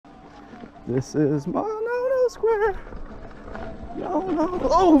This is my no square. No.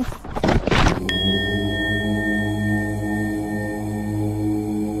 Oh!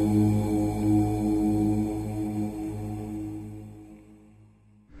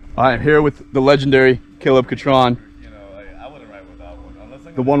 I'm here with the legendary Caleb Catron. You know, I wouldn't ride with that one.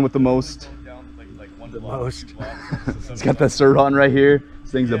 Unless The one with the most. The most. It's got that Sur Ron right here.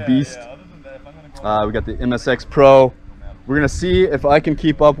 This thing's a beast. Yeah, other than that, if I'm gonna go We got the MSX Pro. We're gonna see if I can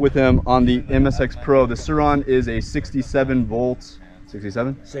keep up with him on the MSX Pro. The Sur Ron is a 67 volts,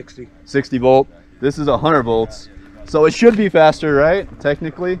 67? 60 volt. This is 100 volts. So it should be faster, right?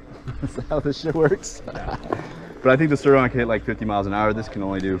 Technically, that's how this shit works. But I think the Sur Ron can hit like 50 miles an hour. This can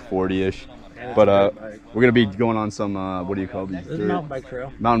only do 40-ish. But we're gonna be going on some what do you call these? Mountain bike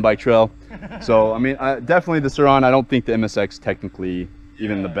trail. Mountain bike trail. So I mean, definitely the Sur Ron. I don't think the MSX technically,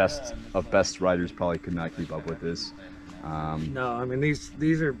 even the best of best riders probably could not keep up with this. No, I mean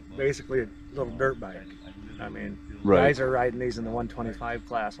these are basically a little dirt bike. I mean, Right. guys are riding these in the 125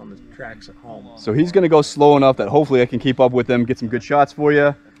 class on the tracks at home. So he's gonna go slow enough that hopefully I can keep up with him, get some good shots for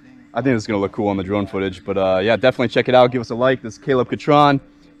you. I think it's gonna look cool on the drone footage. But yeah, definitely check it out. Give us a like. This is Caleb Catron.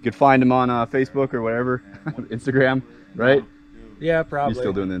 You could find him on Facebook or whatever, Instagram, right? Yeah, probably. You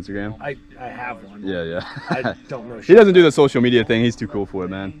still doing the Instagram? I have one. Yeah. I don't know. He doesn't do the social media thing. He's too cool for it,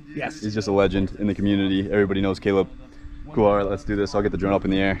 man. Yes. He's just a legend in the community. Everybody knows Caleb. Cool. All right, let's do this. I'll get the drone up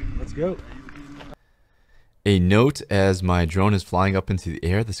in the air. Let's go. A note as my drone is flying up into the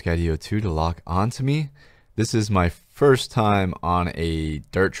air, the Skydio 2 to lock onto me. This is my first time on a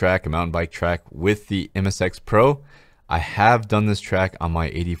dirt track, a mountain bike track with the MSX Pro. I have done this track on my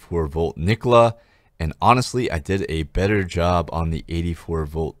 84 volt Nikola, and honestly, I did a better job on the 84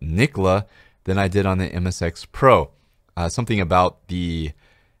 volt Nikola than I did on the MSX Pro. Something about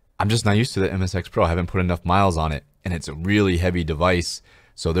I'm just not used to the MSX Pro. I haven't put enough miles on it, and it's a really heavy device,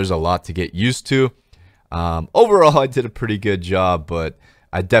 so there's a lot to get used to. Overall, I did a pretty good job, but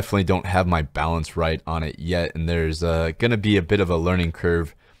I definitely don't have my balance right on it yet, and there's gonna be a bit of a learning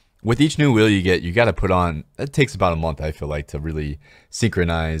curve. With each new wheel you get, you got to put on, it takes about a month, I feel like, to really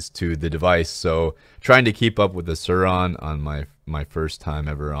synchronize to the device. So trying to keep up with the Sur Ron on my first time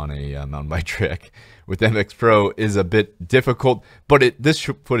ever on a mountain bike track with MSX Pro is a bit difficult, but this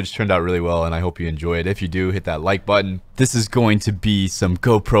footage turned out really well, and I hope you enjoy it. If you do, hit that like button. This is going to be some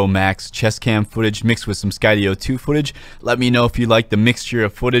GoProMax chest cam footage mixed with some Skydio 2 footage. Let me know if you like the mixture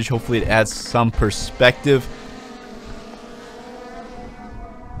of footage. Hopefully it adds some perspective.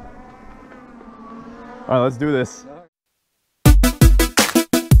 All right, let's do this.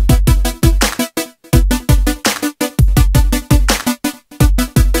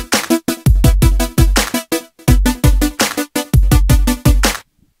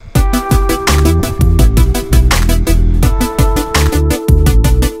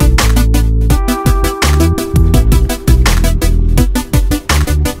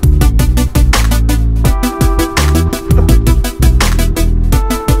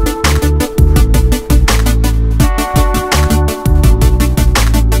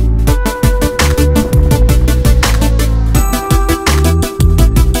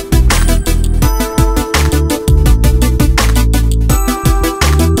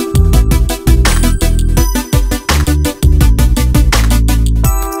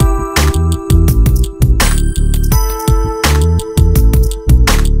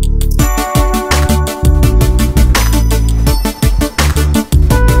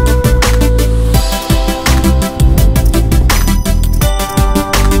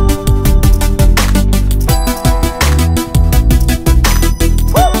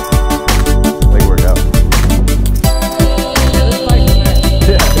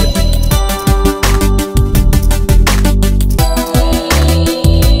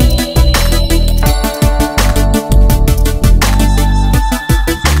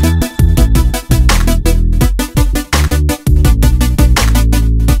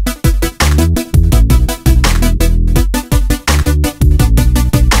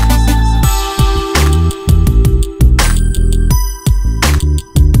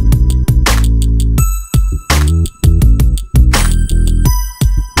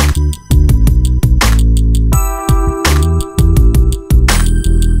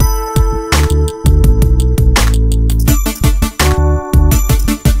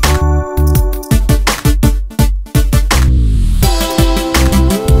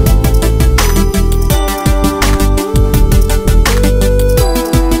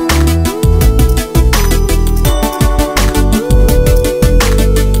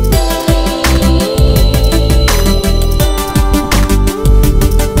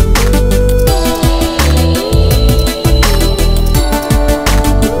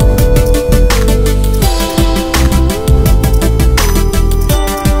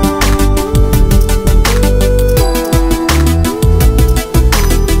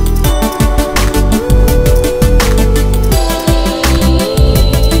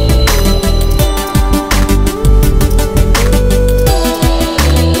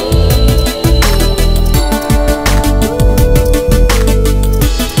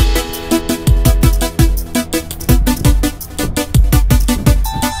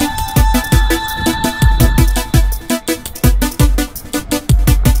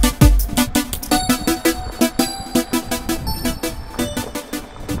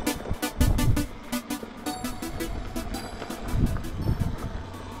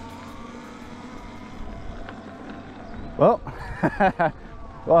 Well,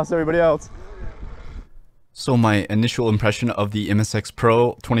 lost everybody else. So my initial impression of the MSX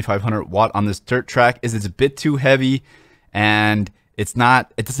Pro 2500 watt on this dirt track is it's a bit too heavy, and it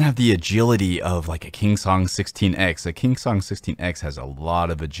doesn't have the agility of like a Kingsong 16X. A Kingsong 16X has a lot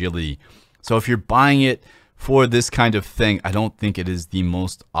of agility. So if you're buying it for this kind of thing, I don't think it is the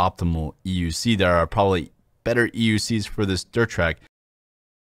most optimal EUC. There are probably better EUCs for this dirt track.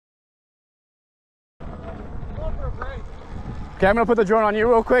 Okay, I'm gonna put the drone on you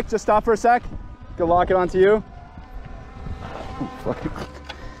real quick. Just stop for a sec. Go lock it onto you.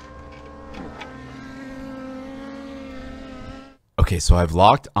 Okay, so I've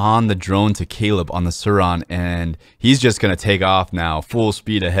locked on the drone to Caleb on the Sur Ron, and he's just gonna take off now, full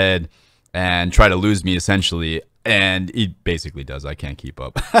speed ahead, and try to lose me essentially. And he basically does. I can't keep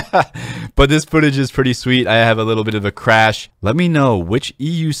up. But this footage is pretty sweet. I have a little bit of a crash. Let me know which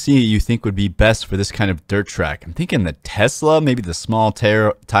EUC you think would be best for this kind of dirt track. I'm thinking the Tesla, maybe the small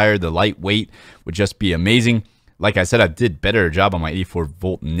tire, the lightweight would just be amazing. Like I said, I did better job on my 84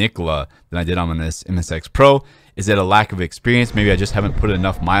 volt Nikola than I did on this MSX Pro. Is it a lack of experience? Maybe I just haven't put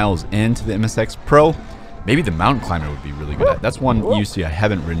enough miles into the MSX Pro. Maybe the mountain climber would be really good. That's one EUC I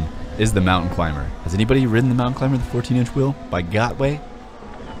haven't ridden, is the mountain climber. Has anybody ridden the mountain climber, the 14-inch wheel by Gotway?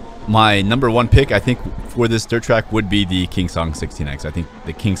 My number one pick, I think, for this dirt track would be the Kingsong 16X. I think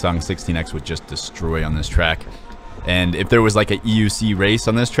the Kingsong 16X would just destroy on this track. And if there was like a EUC race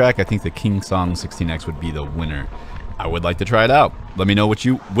on this track, I think the Kingsong 16X would be the winner. I would like to try it out. Let me know which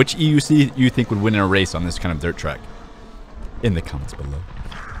EUC you think would win in a race on this kind of dirt track in the comments below.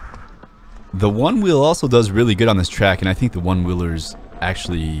 The one wheel also does really good on this track, and I think the one wheelers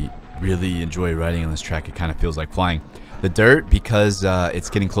actually really enjoy riding on this track. It kind of feels like flying. The dirt, because it's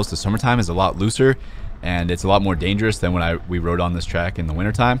getting close to summertime, is a lot looser, and it's a lot more dangerous than when we rode on this track in the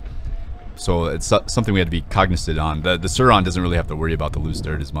wintertime. So it's something we had to be cognizant on. The Sur Ron doesn't really have to worry about the loose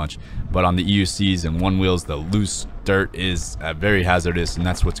dirt as much, but on the EUCs and one wheels, the loose dirt is very hazardous, and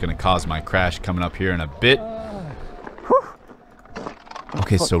that's what's going to cause my crash coming up here in a bit.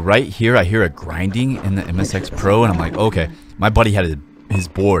 Okay, so right here I hear a grinding in the MSX Pro, and I'm like, okay, my buddy had his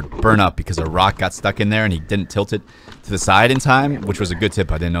board burn up because a rock got stuck in there and he didn't tilt it to the side in time, which was a good tip.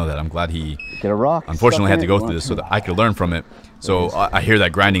 I didn't know that. I'm glad he unfortunately had to go through this so that I could learn from it. So I hear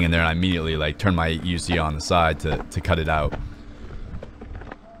that grinding in there, and I immediately like turn my EUC on the side to cut it out.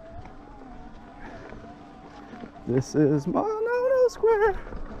 This is my no square.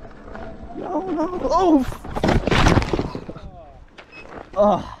 No.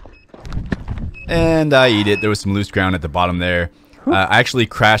 Oh. And I eat it. There was some loose ground at the bottom there. I actually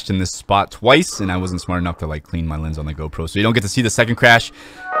crashed in this spot twice, and I wasn't smart enough to like clean my lens on the GoPro, so you don't get to see the second crash.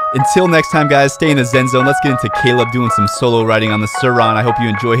 Until next time, guys, stay in the Zen Zone. Let's get into Caleb doing some solo riding on the Sur Ron. I hope you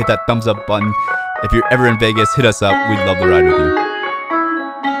enjoy. Hit that thumbs up button. If you're ever in Vegas, hit us up. We'd love to ride with you.